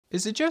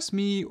Is it just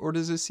me, or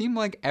does it seem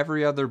like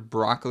every other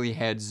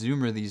broccoli-head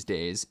Zoomer these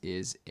days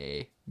is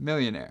a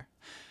millionaire?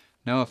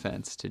 No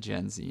offense to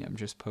Gen Z, I'm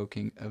just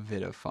poking a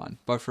bit of fun.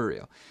 But for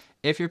real,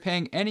 if you're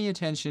paying any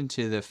attention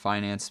to the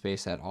finance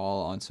space at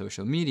all on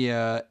social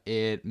media,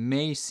 it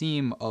may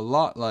seem a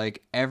lot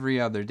like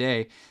every other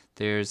day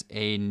there's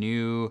a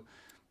new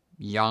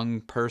young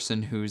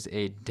person who's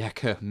a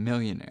deca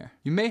millionaire.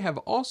 You may have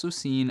also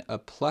seen a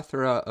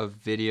plethora of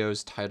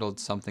videos titled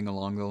something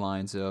along the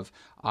lines of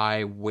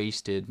 "I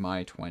wasted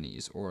my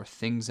 20s" or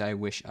 "things I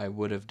wish I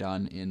would have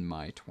done in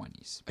my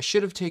 20s. I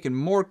should have taken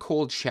more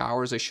cold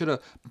showers. I should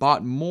have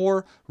bought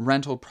more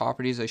rental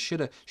properties. I should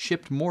have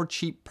shipped more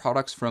cheap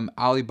products from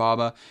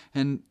Alibaba.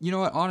 And you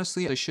know what?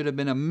 Honestly, I should have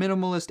been a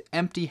minimalist,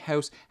 empty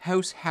house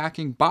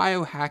hacking,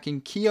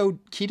 biohacking,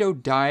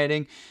 keto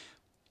dieting,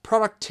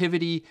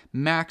 productivity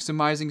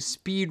maximizing,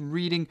 speed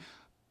reading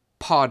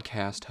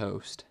podcast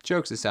host.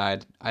 Jokes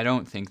aside, I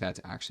don't think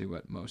that's actually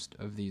what most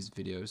of these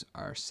videos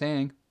are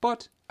saying,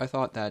 but I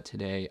thought that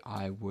today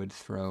I would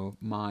throw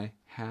my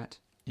hat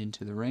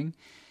into the ring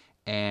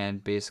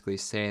and basically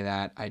say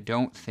that I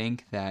don't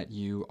think that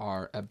you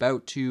are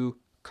about to,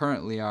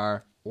 currently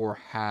are, or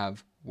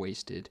have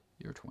wasted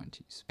your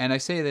 20s. And I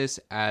say this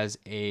as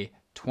a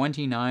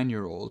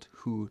 29-year-old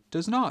who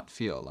does not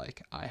feel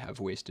like I have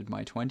wasted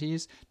my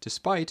 20s,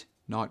 despite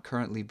not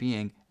currently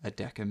being a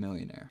deca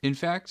millionaire. In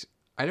fact,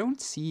 I don't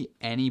see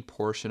any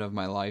portion of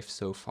my life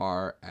so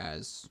far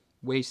as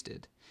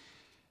wasted.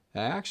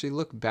 I actually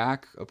look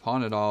back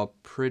upon it all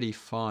pretty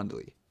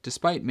fondly.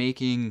 Despite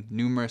making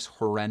numerous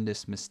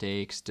horrendous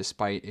mistakes,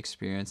 despite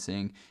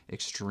experiencing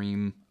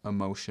extreme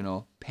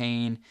emotional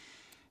pain,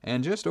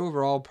 and just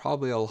overall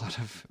probably a lot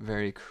of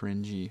very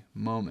cringy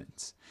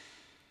moments.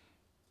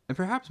 And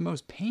perhaps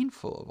most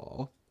painful of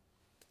all,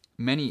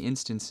 many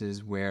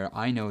instances where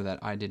I know that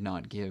I did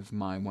not give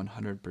my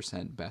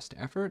 100% best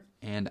effort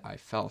and I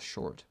fell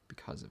short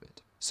because of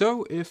it.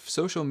 So if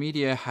social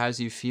media has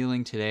you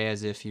feeling today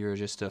as if you're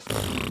just a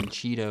fucking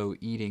Cheeto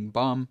eating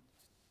bum,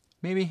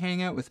 maybe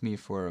hang out with me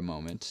for a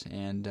moment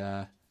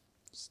and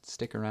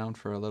stick around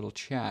for a little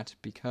chat,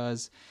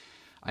 because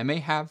I may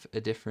have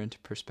a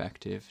different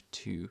perspective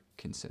to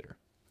consider.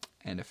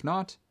 And if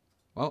not,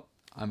 well,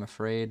 I'm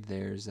afraid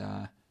there's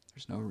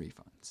no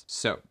refunds.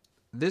 So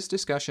this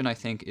discussion, I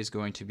think, is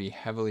going to be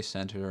heavily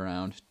centered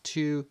around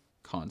two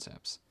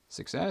concepts: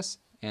 success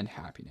and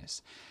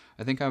happiness.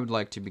 I think I would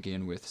like to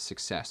begin with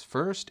success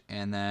first,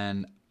 and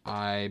then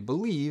I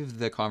believe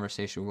the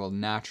conversation will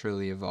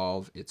naturally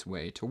evolve its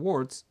way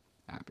towards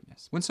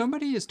happiness. When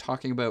somebody is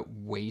talking about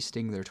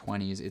wasting their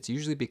 20s, it's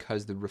usually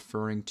because they're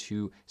referring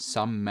to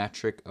some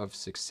metric of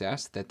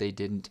success that they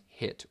didn't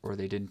hit or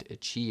they didn't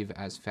achieve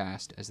as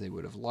fast as they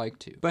would have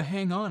liked to. But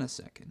hang on a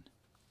second.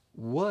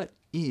 What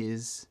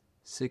is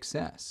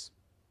success?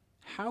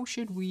 How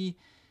should we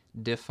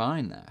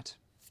define that?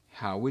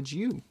 How would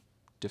you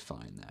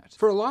define that?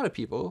 For a lot of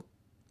people,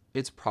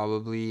 it's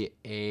probably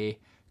a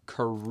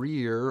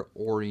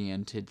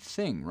career-oriented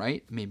thing,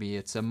 right? Maybe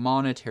it's a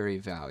monetary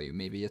value,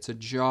 maybe it's a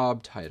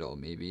job title,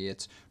 maybe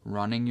it's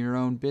running your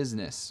own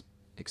business,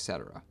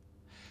 etc.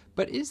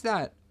 But is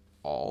that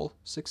all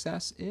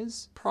success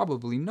is?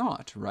 Probably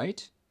not,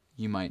 right?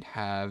 You might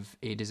have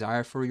a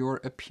desire for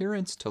your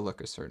appearance to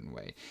look a certain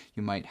way.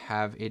 You might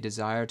have a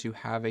desire to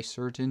have a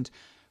certain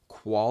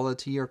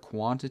quality or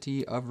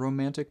quantity of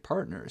romantic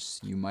partners.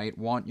 You might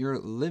want your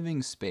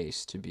living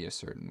space to be a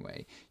certain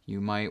way.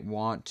 You might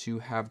want to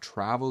have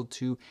traveled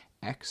to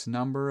X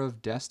number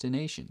of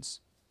destinations.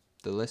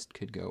 The list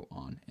could go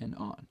on and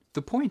on.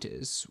 The point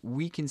is,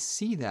 we can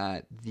see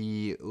that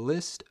the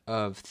list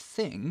of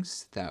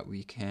things that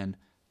we can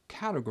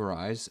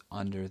categorize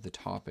under the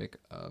topic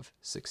of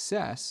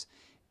success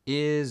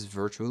is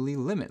virtually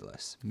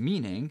limitless,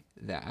 meaning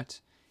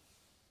that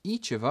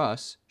each of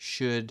us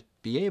should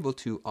be able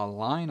to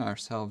align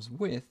ourselves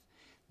with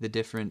the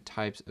different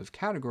types of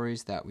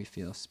categories that we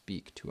feel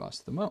speak to us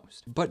the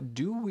most. But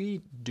do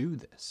we do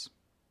this?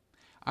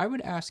 I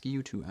would ask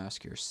you to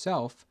ask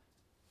yourself,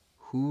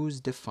 who's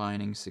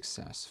defining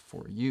success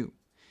for you?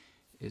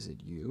 Is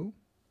it you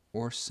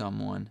or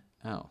someone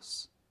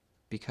else?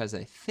 Because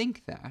I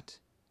think that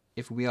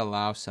if we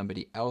allow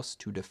somebody else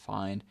to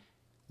define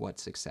what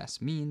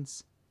success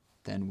means,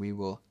 then we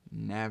will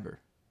never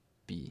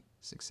be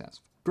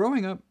successful.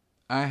 Growing up,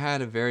 I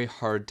had a very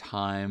hard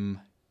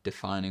time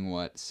defining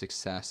what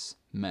success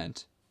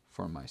meant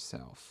for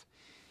myself.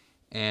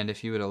 And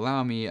if you would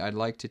allow me, I'd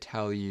like to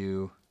tell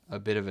you a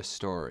bit of a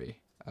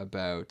story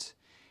about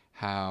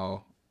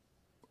how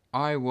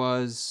I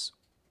was,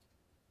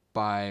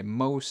 by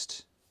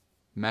most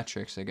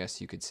metrics, I guess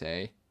you could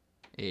say,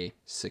 a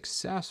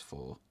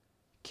successful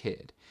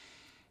kid.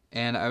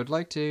 And I would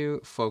like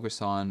to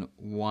focus on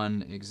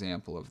one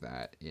example of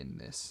that in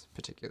this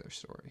particular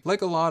story.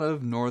 Like a lot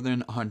of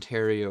Northern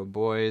Ontario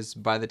boys,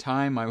 by the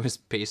time I was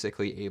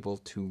basically able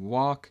to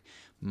walk,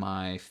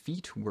 my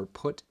feet were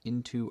put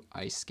into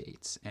ice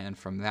skates. And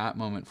from that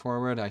moment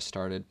forward, I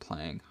started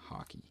playing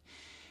hockey.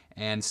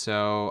 And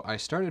so I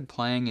started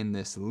playing in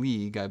this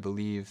league. I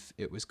believe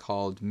it was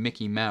called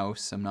Mickey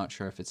Mouse. I'm not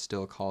sure if it's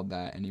still called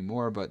that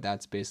anymore, but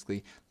that's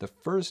basically the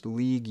first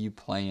league you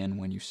play in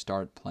when you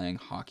start playing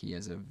hockey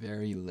as a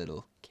very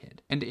little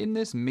kid. And in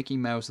this Mickey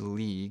Mouse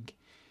league,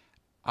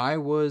 I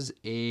was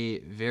a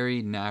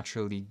very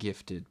naturally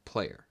gifted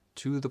player,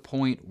 to the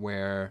point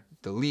where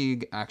the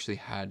league actually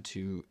had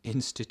to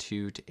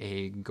institute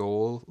a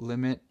goal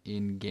limit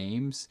in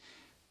games.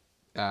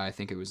 I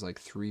think it was like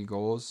 3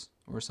 goals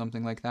or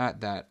something like that,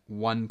 that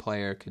one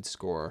player could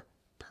score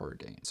per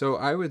game. So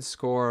I would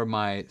score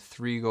my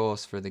 3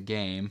 goals for the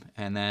game,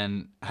 and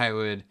then I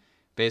would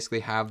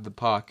basically have the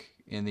puck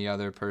in the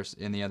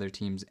other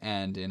team's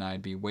end, and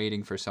I'd be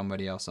waiting for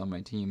somebody else on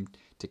my team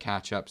to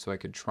catch up so I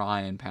could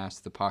try and pass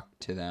the puck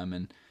to them,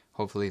 and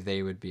hopefully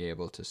they would be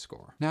able to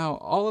score. Now,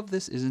 all of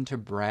this isn't to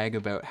brag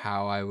about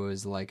how I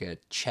was like a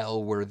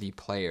Chell-worthy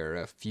player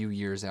a few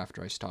years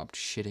after I stopped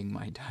shitting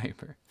my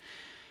diaper.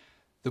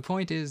 The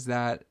point is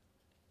that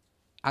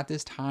at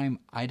this time,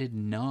 I did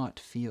not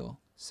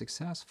feel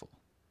successful.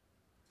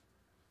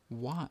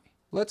 Why?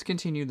 Let's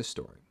continue the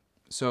story.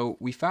 So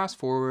we fast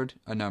forward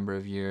a number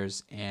of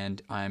years,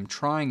 and I'm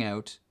trying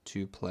out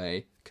to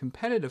play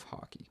competitive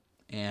hockey.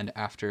 And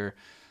after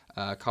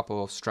a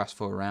couple of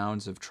stressful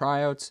rounds of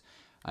tryouts,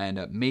 I end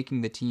up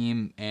making the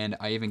team, and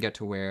I even get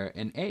to wear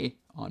an A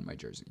on my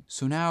jersey.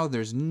 So now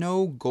there's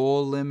no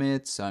goal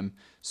limits. I'm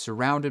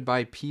surrounded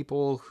by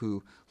people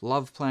who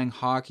love playing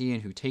hockey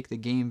and who take the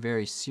game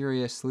very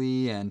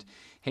seriously. And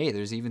hey,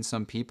 there's even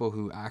some people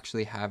who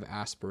actually have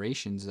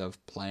aspirations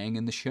of playing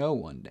in the show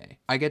one day.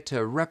 I get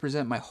to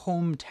represent my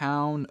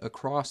hometown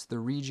across the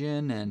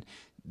region, and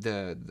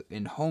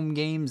in home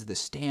games, the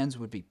stands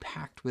would be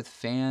packed with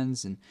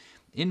fans, and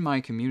in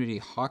my community,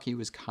 hockey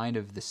was kind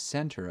of the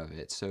center of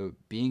it. So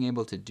being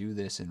able to do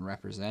this and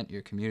represent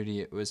your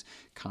community, it was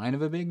kind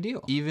of a big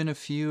deal. Even a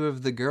few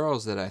of the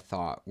girls that I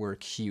thought were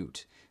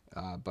cute,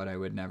 but I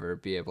would never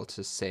be able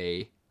to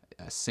say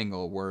a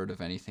single word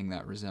of anything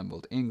that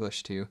resembled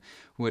English to,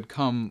 would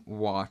come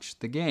watch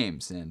the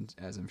games. And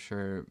as I'm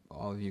sure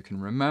all of you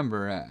can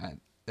remember, at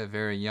a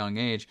very young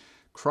age,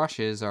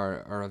 crushes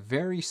are a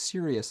very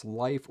serious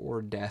life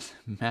or death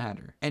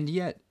matter. And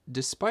yet,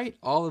 despite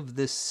all of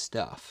this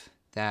stuff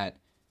that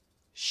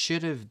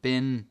should have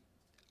been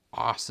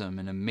awesome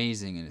and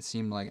amazing, and it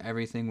seemed like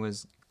everything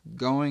was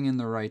going in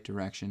the right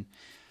direction,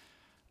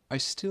 I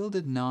still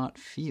did not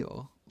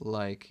feel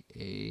like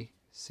a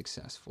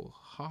successful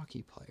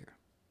hockey player.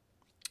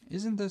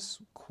 Isn't this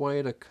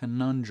quite a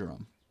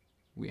conundrum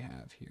we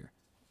have here?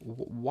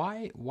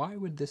 Why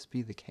would this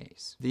be the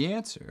case? The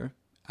answer,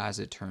 as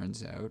it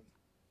turns out,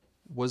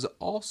 was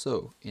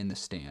also in the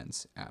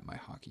stands at my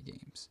hockey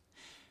games.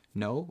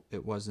 No,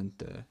 it wasn't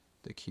the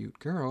cute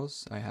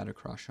girls I had a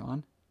crush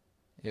on.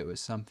 It was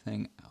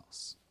something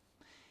else.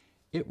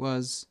 It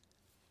was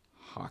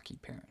hockey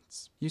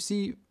parents. You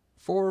see,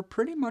 for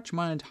pretty much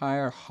my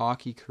entire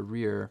hockey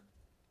career,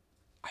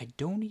 I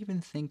don't even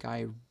think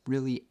I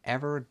really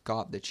ever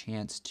got the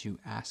chance to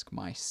ask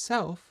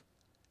myself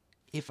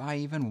if I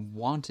even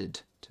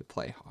wanted to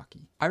play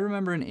hockey. I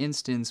remember an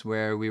instance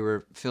where we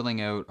were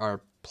filling out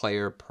our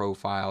player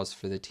profiles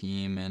for the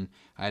team, and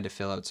I had to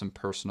fill out some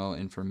personal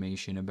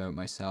information about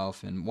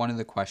myself, and one of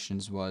the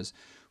questions was,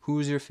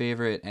 who's your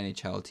favorite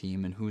NHL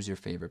team and who's your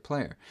favorite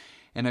player?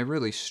 And I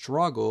really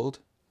struggled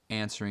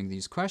answering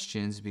these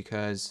questions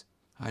because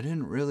I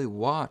didn't really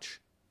watch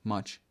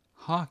much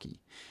hockey.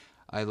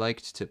 I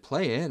liked to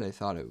play it, I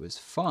thought it was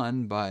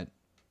fun, but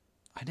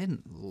I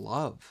didn't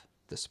love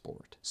the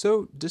sport.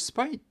 So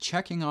despite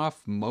checking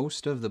off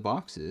most of the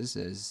boxes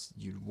as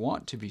you'd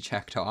want to be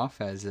checked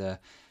off as a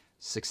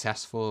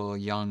successful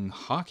young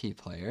hockey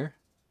player,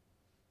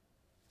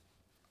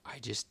 I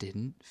just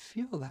didn't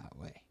feel that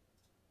way.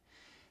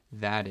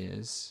 That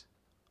is,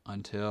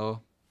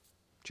 until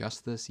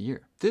just this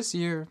year. This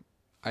year,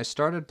 I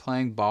started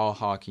playing ball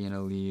hockey in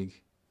a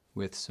league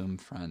with some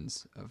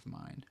friends of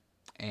mine.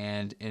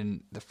 And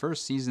in the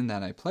first season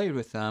that I played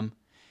with them,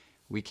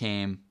 we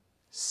came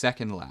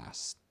second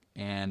last.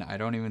 And I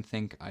don't even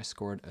think I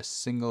scored a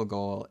single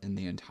goal in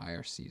the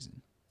entire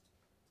season.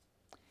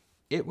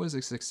 It was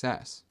a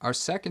success. Our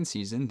second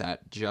season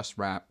that just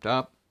wrapped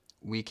up,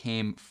 we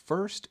came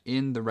first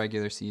in the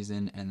regular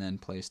season and then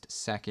placed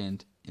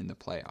second in the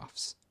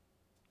playoffs.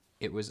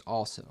 It was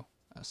also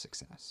a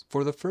success.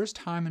 For the first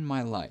time in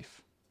my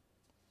life,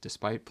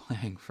 despite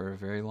playing for a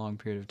very long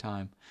period of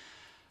time,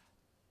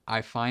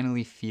 I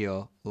finally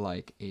feel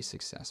like a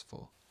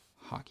successful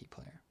hockey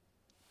player,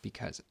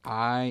 because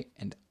I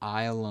and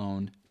I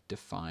alone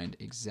defined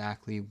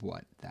exactly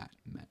what that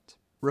meant.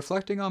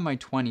 Reflecting on my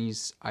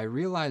 20s, I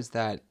realized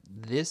that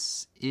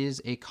this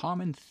is a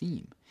common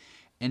theme,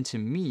 and to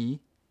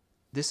me,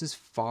 this is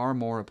far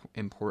more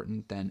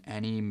important than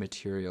any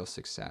material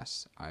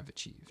success I've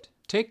achieved.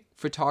 Take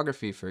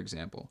photography, for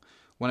example.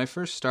 When I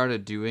first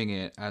started doing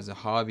it as a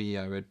hobby,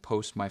 I would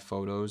post my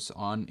photos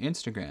on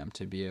Instagram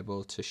to be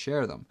able to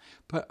share them.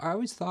 But I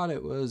always thought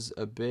it was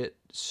a bit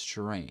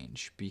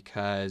strange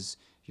because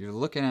you're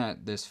looking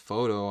at this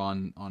photo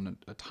on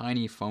a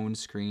tiny phone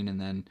screen and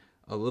then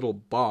a little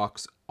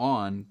box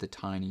on the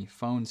tiny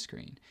phone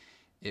screen.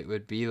 It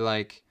would be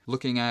like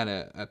looking at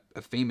a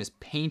famous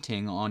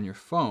painting on your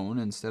phone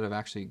instead of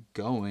actually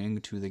going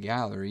to the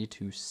gallery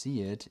to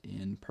see it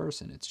in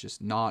person. It's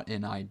just not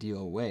an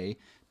ideal way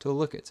to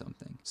look at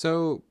something.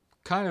 So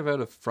kind of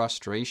out of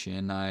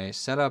frustration, I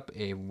set up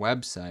a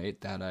website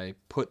that I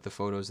put the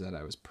photos that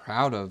I was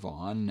proud of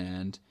on,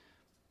 and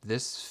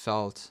this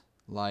felt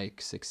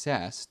like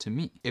success to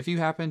me. If you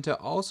happen to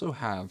also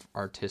have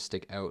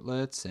artistic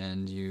outlets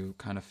and you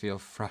kind of feel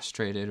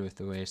frustrated with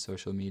the way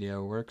social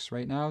media works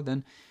right now,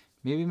 then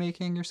maybe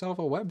making yourself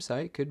a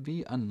website could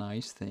be a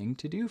nice thing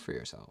to do for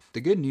yourself.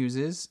 The good news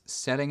is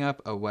setting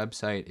up a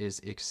website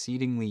is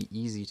exceedingly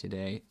easy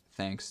today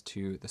thanks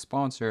to the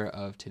sponsor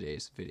of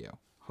today's video,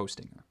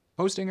 Hostinger.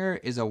 Hostinger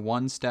is a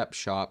one-step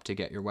shop to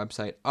get your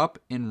website up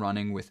and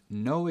running with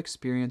no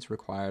experience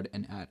required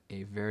and at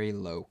a very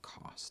low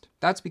cost.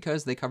 That's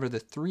because they cover the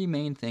three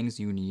main things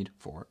you need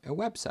for a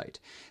website.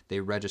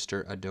 They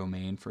register a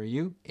domain for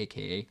you,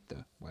 aka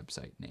the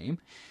website name.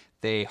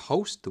 They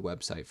host the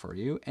website for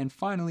you, and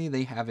finally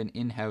they have an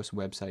in-house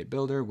website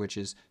builder, which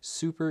is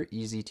super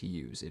easy to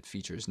use. It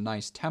features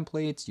nice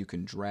templates you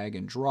can drag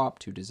and drop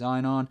to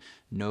design on,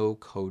 no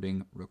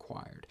coding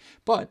required.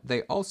 But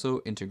they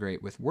also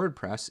integrate with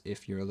WordPress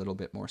if you're a little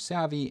bit more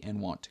savvy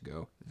and want to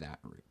go that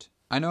route.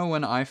 I know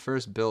when I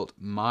first built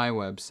my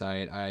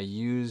website, I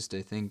used,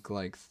 I think,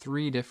 like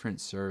 3 different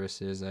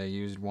services. I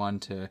used one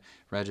to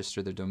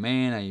register the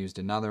domain, I used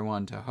another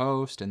one to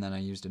host, and then I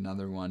used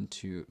another one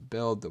to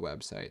build the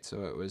website.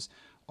 So it was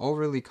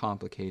overly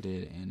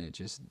complicated and it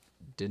just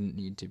didn't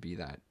need to be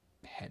that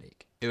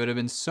headache. It would have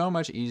been so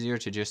much easier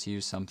to just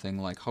use something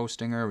like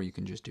Hostinger where you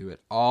can just do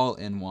it all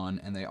in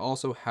one, and they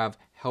also have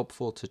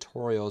helpful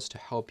tutorials to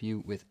help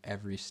you with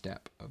every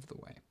step of the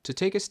way. To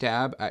take a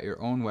stab at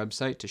your own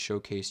website to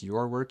showcase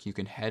your work, you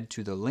can head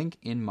to the link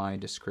in my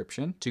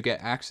description to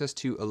get access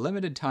to a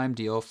limited time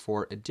deal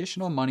for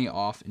additional money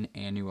off an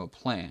annual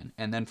plan,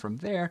 and then from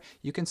there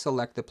you can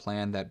select the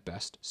plan that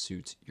best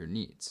suits your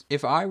needs.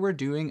 If I were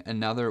doing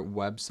another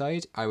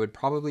website, I would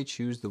probably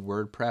choose the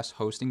WordPress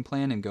hosting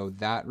plan and go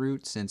that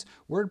route, since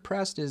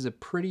WordPress is a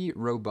pretty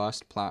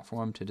robust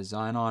platform to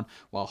design on,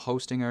 while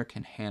Hostinger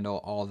can handle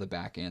all the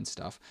back-end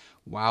stuff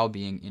while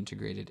being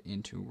integrated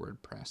into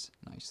WordPress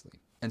nicely.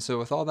 And so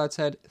with all that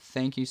said,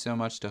 thank you so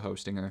much to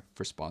Hostinger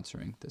for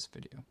sponsoring this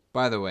video.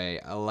 By the way,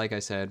 like I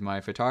said, my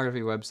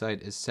photography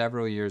website is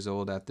several years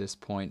old at this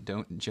point.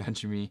 Don't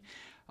judge me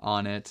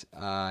on it.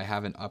 I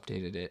haven't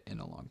updated it in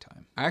a long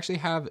time. I actually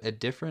have a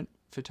different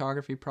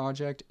photography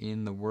project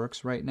in the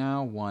works right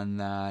now, one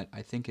that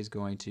I think is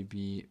going to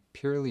be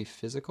purely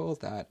physical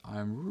that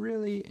I'm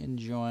really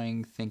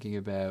enjoying thinking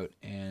about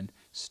and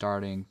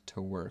starting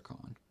to work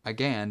on.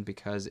 Again,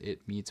 because it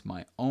meets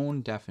my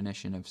own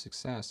definition of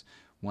success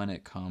when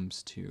it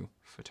comes to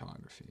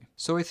photography.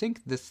 So I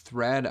think the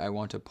thread I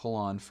want to pull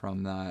on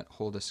from that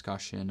whole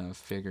discussion of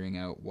figuring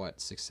out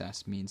what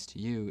success means to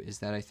you is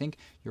that I think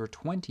your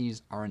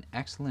 20s are an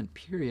excellent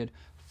period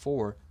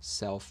for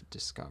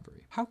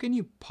self-discovery. How can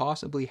you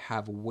possibly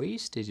have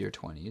wasted your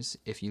 20s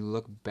if you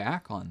look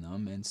back on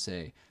them and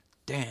say,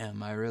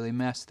 damn, I really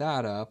messed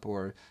that up,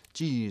 or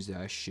geez,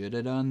 I should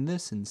have done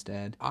this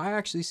instead? I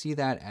actually see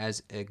that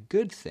as a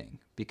good thing,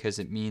 because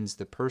it means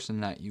the person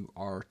that you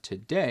are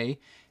today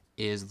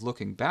is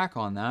looking back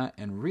on that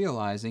and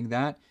realizing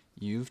that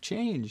you've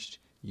changed,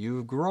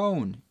 you've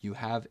grown, you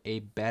have a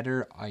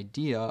better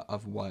idea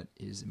of what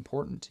is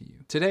important to you.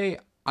 Today,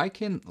 I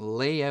can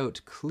lay out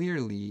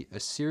clearly a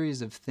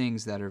series of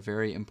things that are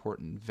very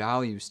important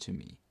values to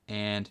me,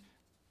 and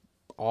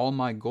all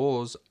my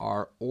goals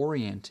are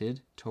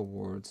oriented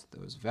towards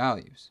those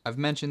values. I've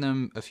mentioned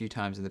them a few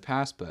times in the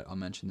past, but I'll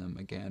mention them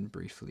again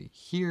briefly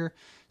here.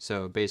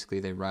 So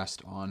basically they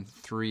rest on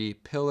 3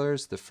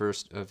 pillars. The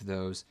first of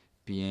those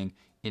being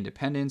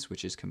independence,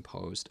 which is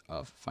composed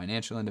of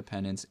financial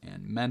independence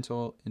and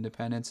mental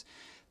independence.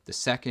 The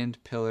second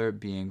pillar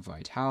being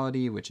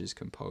vitality, which is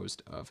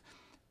composed of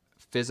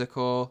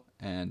physical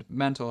and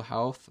mental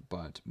health,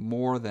 but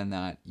more than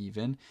that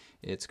even,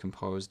 it's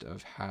composed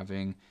of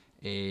having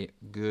a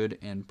good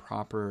and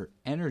proper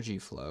energy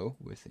flow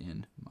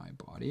within my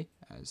body,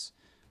 as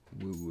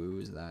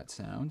woo-woo as that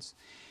sounds.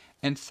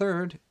 And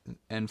third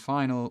and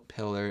final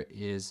pillar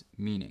is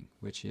meaning,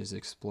 which is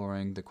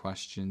exploring the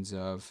questions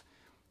of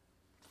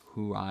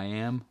who I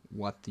am,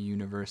 what the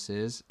universe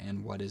is,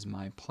 and what is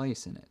my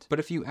place in it. But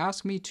if you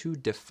ask me to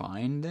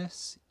define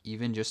this,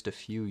 even just a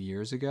few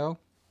years ago,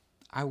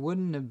 I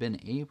wouldn't have been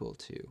able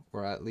to,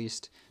 or at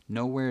least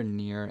nowhere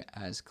near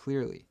as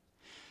clearly.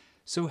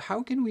 So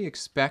how can we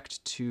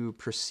expect to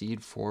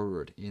proceed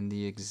forward in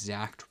the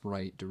exact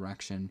right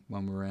direction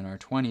when we're in our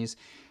 20s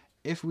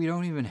if we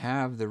don't even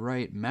have the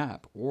right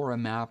map or a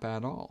map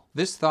at all?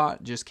 This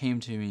thought just came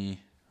to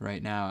me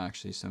right now,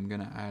 actually, so I'm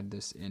going to add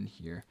this in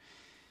here.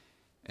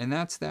 And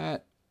that's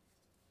that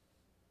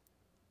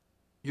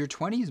your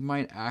 20s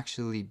might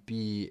actually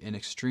be an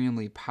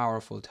extremely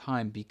powerful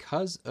time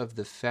because of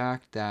the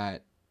fact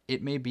that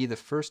it may be the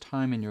first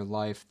time in your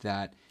life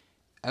that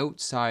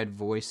outside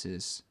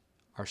voices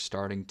are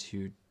starting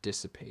to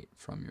dissipate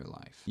from your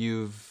life.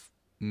 You've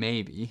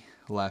maybe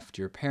left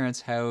your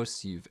parents'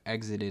 house, you've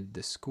exited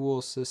the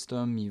school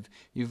system,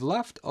 you've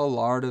left a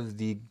lot of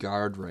the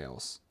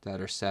guardrails that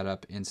are set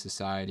up in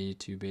society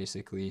to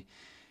basically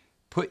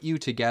put you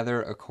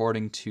together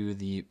according to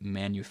the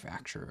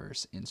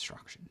manufacturer's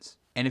instructions.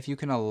 And if you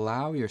can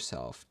allow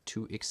yourself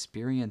to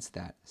experience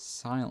that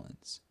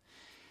silence,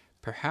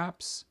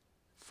 perhaps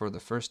for the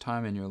first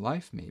time in your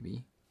life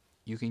maybe,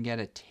 you can get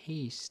a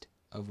taste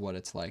of what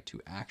it's like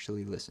to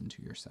actually listen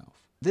to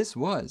yourself. This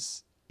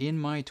was, in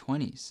my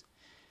 20s,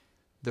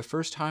 the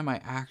first time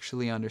I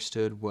actually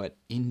understood what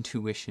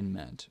intuition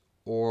meant,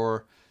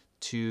 or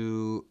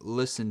to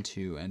listen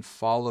to and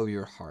follow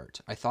your heart.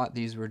 I thought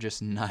these were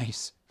just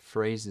nice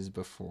phrases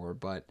before,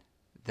 but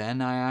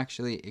then I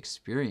actually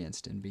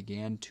experienced and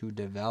began to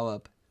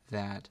develop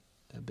that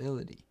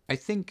ability. I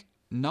think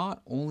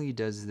not only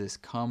does this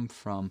come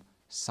from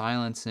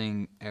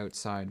silencing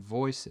outside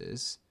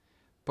voices,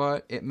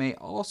 but it may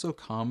also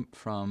come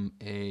from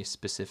a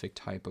specific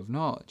type of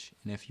knowledge.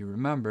 And if you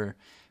remember,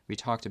 we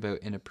talked about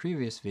in a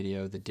previous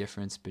video the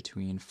difference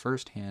between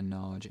first-hand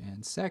knowledge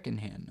and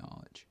second-hand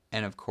knowledge.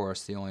 And of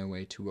course, the only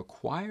way to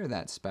acquire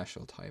that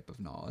special type of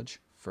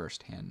knowledge,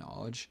 first-hand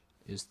knowledge,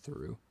 is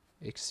through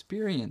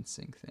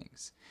experiencing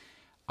things.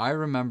 I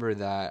remember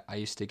that I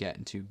used to get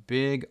into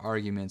big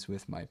arguments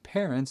with my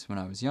parents when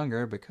I was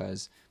younger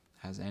because,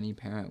 as any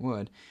parent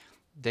would,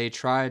 they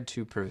tried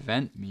to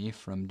prevent me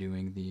from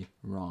doing the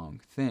wrong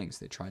things.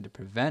 They tried to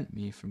prevent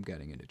me from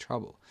getting into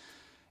trouble.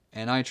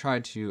 And I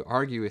tried to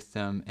argue with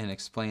them and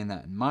explain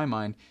that in my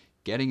mind,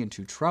 getting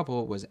into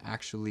trouble was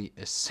actually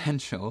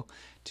essential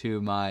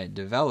to my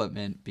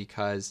development,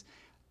 because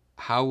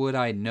how would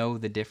I know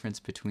the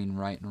difference between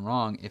right and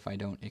wrong if I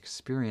don't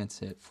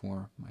experience it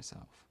for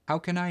myself? How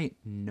can I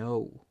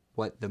know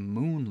what the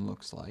moon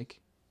looks like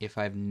if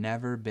I've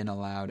never been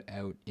allowed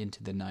out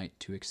into the night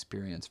to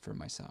experience for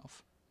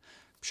myself?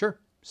 Sure,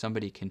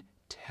 somebody can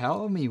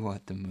tell me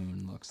what the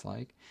moon looks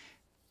like,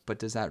 but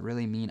does that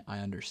really mean I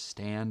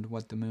understand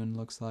what the moon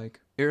looks like?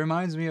 It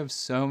reminds me of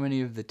so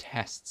many of the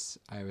tests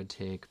I would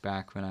take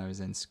back when I was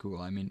in school.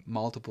 I mean,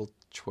 multiple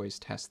choice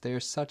tests, they're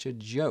such a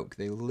joke.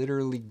 They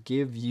literally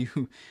give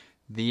you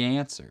the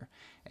answer.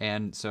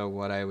 And so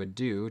what I would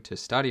do to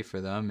study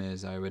for them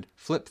is I would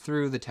flip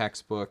through the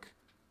textbook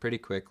pretty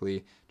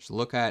quickly, just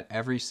look at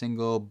every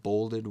single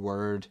bolded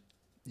word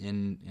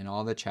in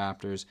all the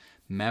chapters,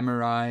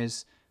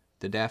 memorize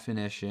the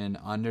definition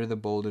under the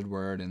bolded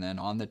word, and then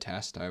on the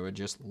test I would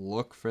just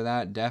look for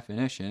that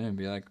definition and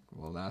be like,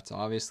 well, that's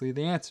obviously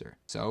the answer.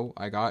 So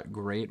I got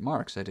great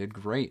marks. I did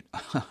great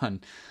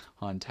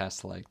on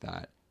tests like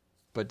that.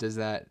 But does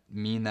that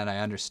mean that I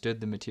understood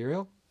the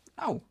material?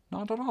 No,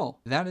 not at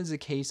all. That is a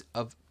case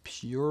of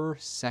pure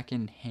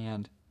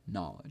second-hand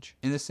knowledge.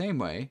 In the same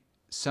way,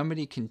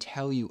 somebody can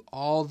tell you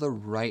all the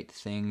right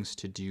things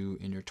to do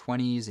in your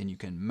 20s, and you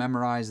can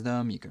memorize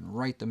them, you can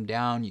write them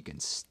down, you can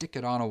stick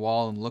it on a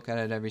wall and look at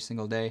it every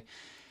single day.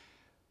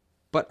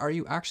 But are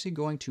you actually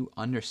going to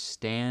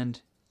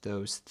understand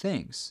those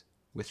things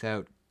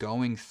without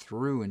going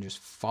through and just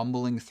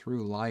fumbling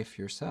through life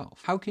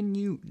yourself? How can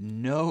you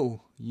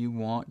know you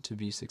want to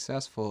be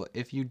successful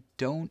if you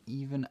don't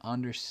even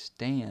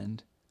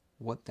understand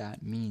what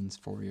that means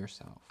for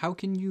yourself? How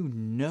can you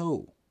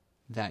know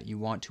that you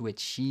want to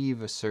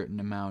achieve a certain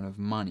amount of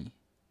money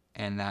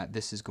and that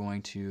this is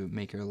going to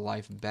make your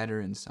life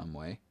better in some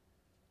way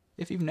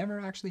if you've never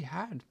actually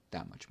had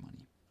that much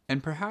money?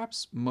 And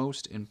perhaps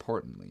most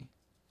importantly,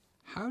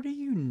 how do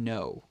you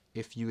know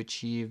if you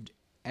achieved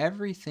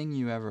everything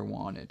you ever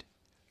wanted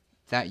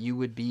that you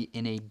would be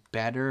in a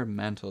better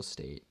mental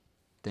state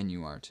than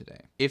you are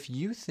today? If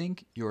you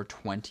think your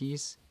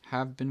 20s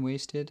have been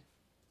wasted,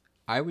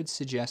 I would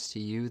suggest to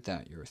you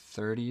that your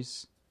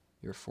 30s,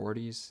 your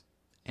 40s,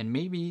 and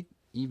maybe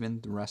even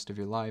the rest of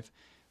your life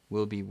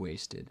will be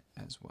wasted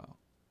as well.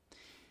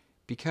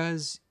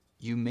 Because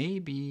you may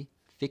be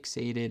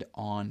fixated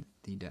on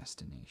the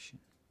destination.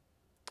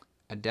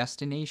 A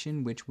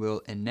destination which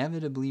will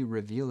inevitably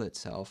reveal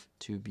itself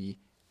to be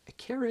a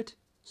carrot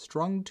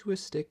strung to a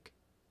stick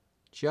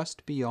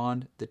just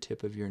beyond the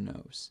tip of your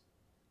nose.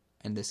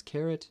 And this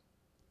carrot,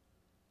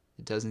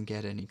 it doesn't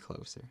get any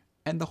closer.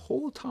 And the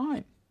whole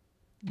time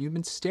you've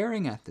been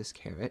staring at this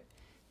carrot,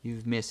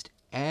 you've missed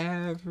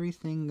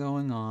everything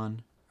going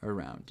on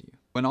around you.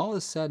 When all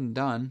is said and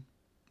done,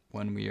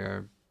 when we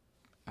are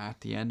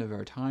at the end of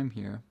our time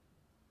here,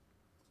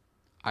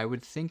 I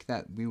would think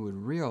that we would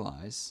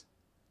realize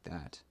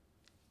that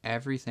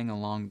everything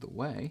along the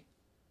way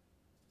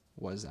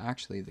was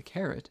actually the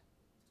carrot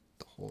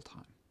the whole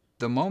time.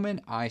 The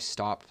moment I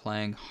stopped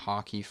playing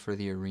hockey for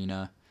the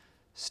arena,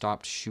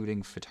 stopped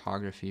shooting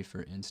photography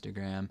for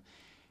Instagram,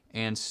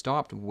 and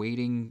stopped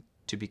waiting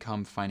to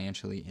become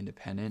financially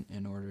independent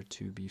in order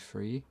to be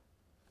free,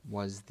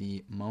 was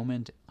the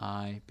moment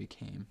I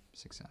became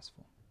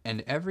successful.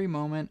 And every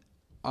moment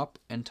up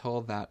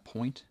until that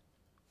point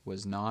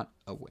was not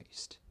a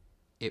waste.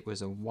 It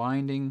was a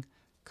winding,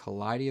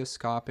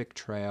 kaleidoscopic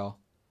trail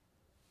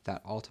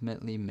that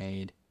ultimately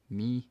made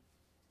me,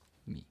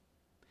 me.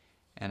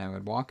 And I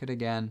would walk it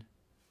again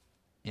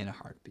in a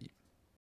heartbeat.